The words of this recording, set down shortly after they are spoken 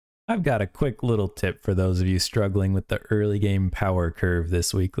I've got a quick little tip for those of you struggling with the early game power curve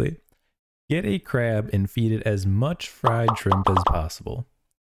this weekly. Get a crab and feed it as much fried shrimp as possible.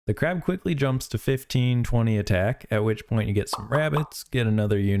 The crab quickly jumps to 15-20 attack, at which point you get some rabbits, get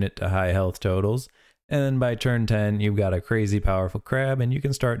another unit to high health totals, and then by turn 10 you've got a crazy powerful crab and you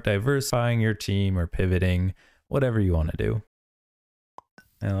can start diversifying your team or pivoting, whatever you want to do.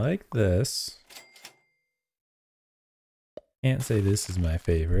 I like this. Can't say this is my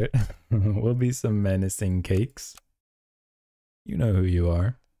favorite. Will be some menacing cakes. You know who you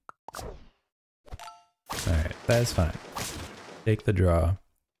are. Alright, that's fine. Take the draw.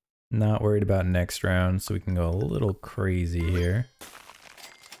 Not worried about next round, so we can go a little crazy here.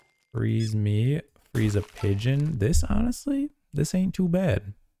 Freeze me, freeze a pigeon. This, honestly, this ain't too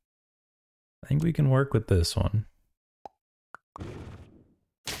bad. I think we can work with this one.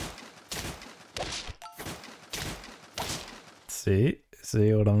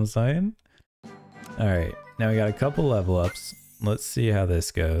 See what I'm saying? Alright, now we got a couple level ups. Let's see how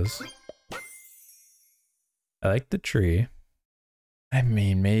this goes. I like the tree. I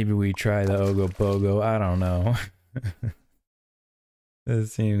mean, maybe we try the Ogopogo, I don't know.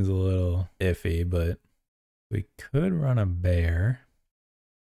 This seems a little iffy, but we could run a bear.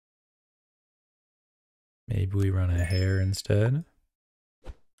 Maybe we run a hare instead.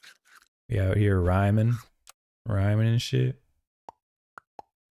 We out here rhyming and shit.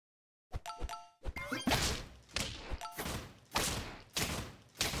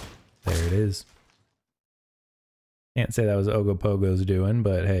 There it is. Can't say that was Ogopogo's doing,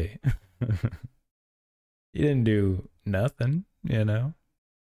 but hey. He didn't do nothing, you know?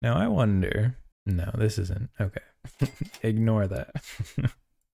 Now I wonder... No, this isn't. Okay. Ignore that.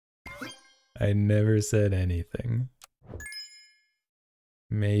 I never said anything.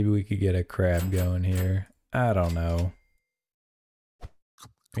 Maybe we could get a crab going here. I don't know. I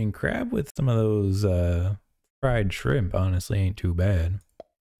mean, crab with some of those fried shrimp honestly ain't too bad.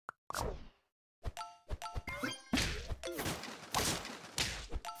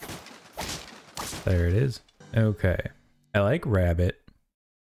 There it is. Okay. I like rabbit.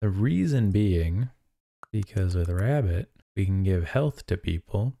 The reason being, because with rabbit, we can give health to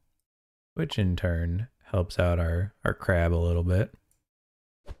people, which in turn helps out our crab a little bit.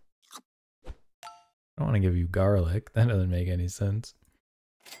 I don't want to give you garlic. That doesn't make any sense.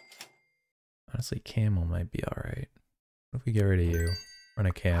 Honestly, camel might be alright. What if we get rid of you? Run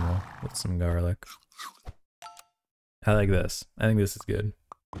a camel with some garlic. I like this. I think this is good.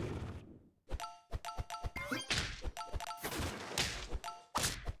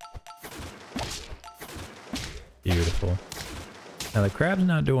 Beautiful. Now the crab's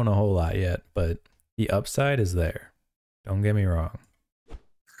not doing a whole lot yet, but the upside is there. Don't get me wrong.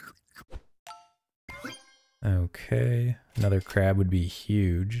 Okay, another crab would be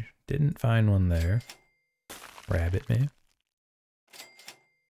huge. Didn't find one there. Rabbit me.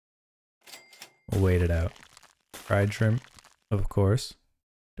 We'll wait it out. Fried shrimp, of course.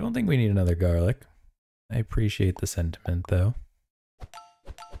 Don't think we need another garlic. I appreciate the sentiment though.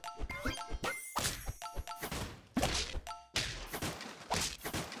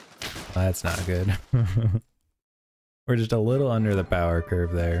 That's not good. We're just a little under the power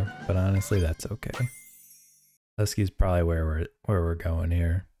curve there, but honestly that's okay. Husky's probably where we're going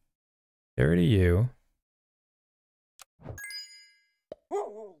here. Get rid of you.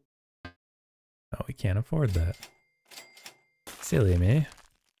 Oh, we can't afford that. Silly me.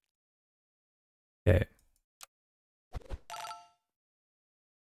 Okay.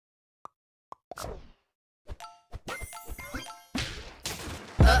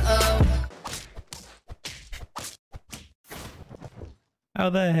 How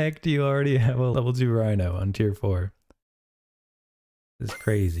the heck do you already have a level 2 rhino on tier 4? This is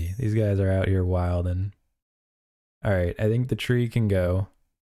crazy. These guys are out here wilding. Alright, I think the tree can go.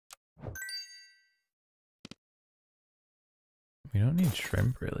 We don't need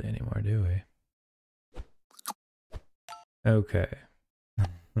shrimp really anymore, do we? Okay.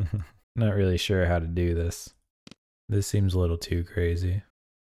 Not really sure how to do this. This seems a little too crazy.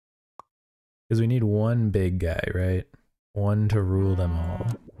 Because we need one big guy, right? One to rule them all.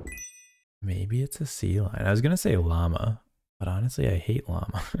 Maybe it's a sea lion. I was gonna say llama, but honestly I hate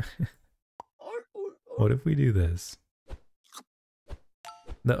llama. What if we do this?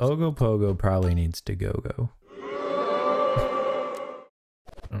 The Ogopogo probably needs to go-go.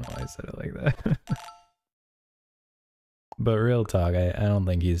 I don't know why I said it like that. But real talk, I don't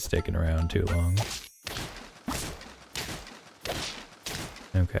think he's sticking around too long.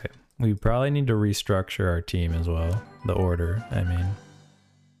 Okay. We probably need to restructure our team as well. The order, I mean.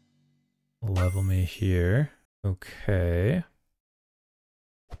 Level me here. Okay.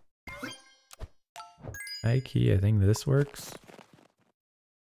 High key, I think this works.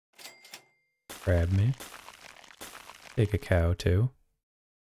 Grab me. Take a cow too.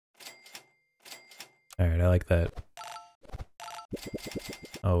 Alright, I like that.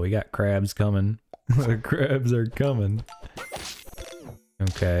 Oh, we got crabs coming. The crabs are coming.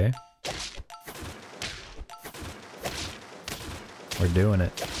 Okay. We're doing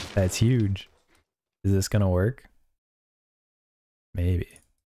it. That's huge. Is this gonna work? Maybe.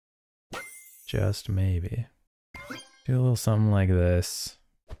 Just maybe. Do a little something like this.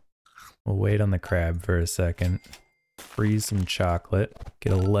 We'll wait on the crab for a second. Freeze some chocolate.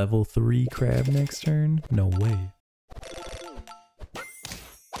 Get a level 3 crab next turn? No way.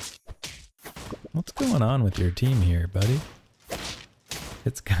 What's going on with your team here, buddy?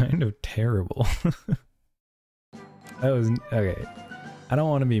 It's kind of terrible. That was... okay. I don't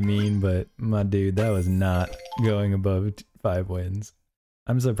want to be mean, but my dude, that was not going above 5 wins.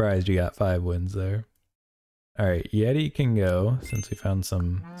 I'm surprised you got 5 wins there. Alright, Yeti can go, since we found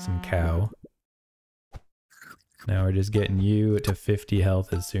some cow. Now we're just getting you to 50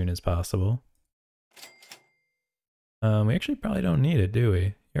 health as soon as possible. We actually probably don't need it, do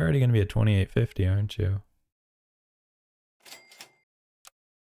we? You're already going to be at 2850, aren't you?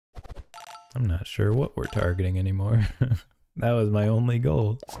 I'm not sure what we're targeting anymore. That was my only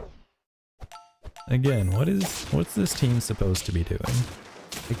goal. Again, what's this team supposed to be doing?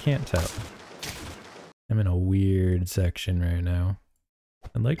 I can't tell. I'm in a weird section right now.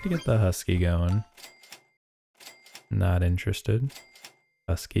 I'd like to get the husky going. Not interested.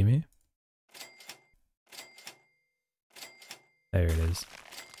 Husky me. There it is.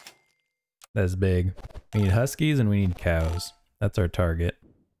 That's big. We need huskies and we need cows. That's our target.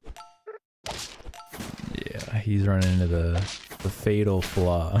 Yeah, he's running into the fatal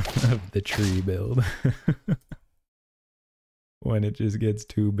flaw of the tree build. When it just gets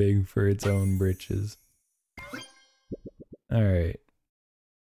too big for its own britches. Alright.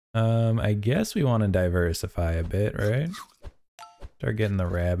 I guess we want to diversify a bit, right? Start getting the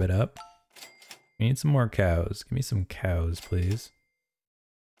rabbit up. We need some more cows. Give me some cows, please.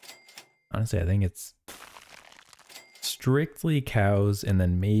 Honestly, I think it's strictly cows and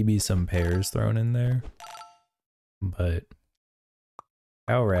then maybe some pears thrown in there. But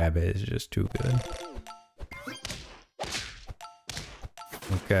cow rabbit is just too good.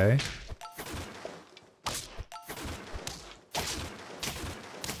 Okay.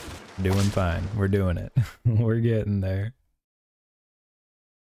 Doing fine. We're doing it. We're getting there.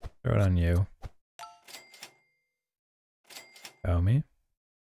 Throw it on you. Cow me.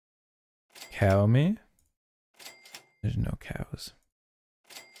 Cow me. There's no cows.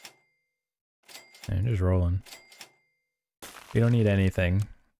 I'm just rolling. We don't need anything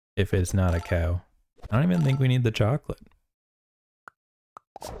if it's not a cow. I don't even think we need the chocolate.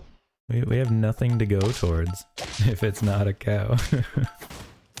 We have nothing to go towards if it's not a cow.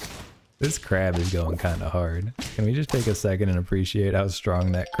 This crab is going kind of hard. Can we just take a second and appreciate how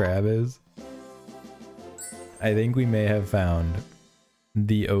strong that crab is? I think we may have found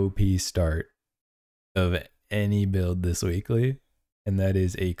the OP start of any build this weekly, and that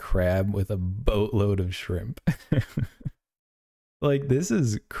is a crab with a boatload of shrimp. Like, this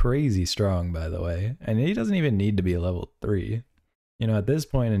is crazy strong, by the way, and he doesn't even need to be a level 3. You know, at this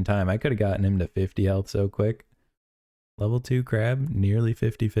point in time, I could have gotten him to 50 health so quick. Level 2 crab, nearly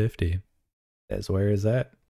 50-50. As where is that?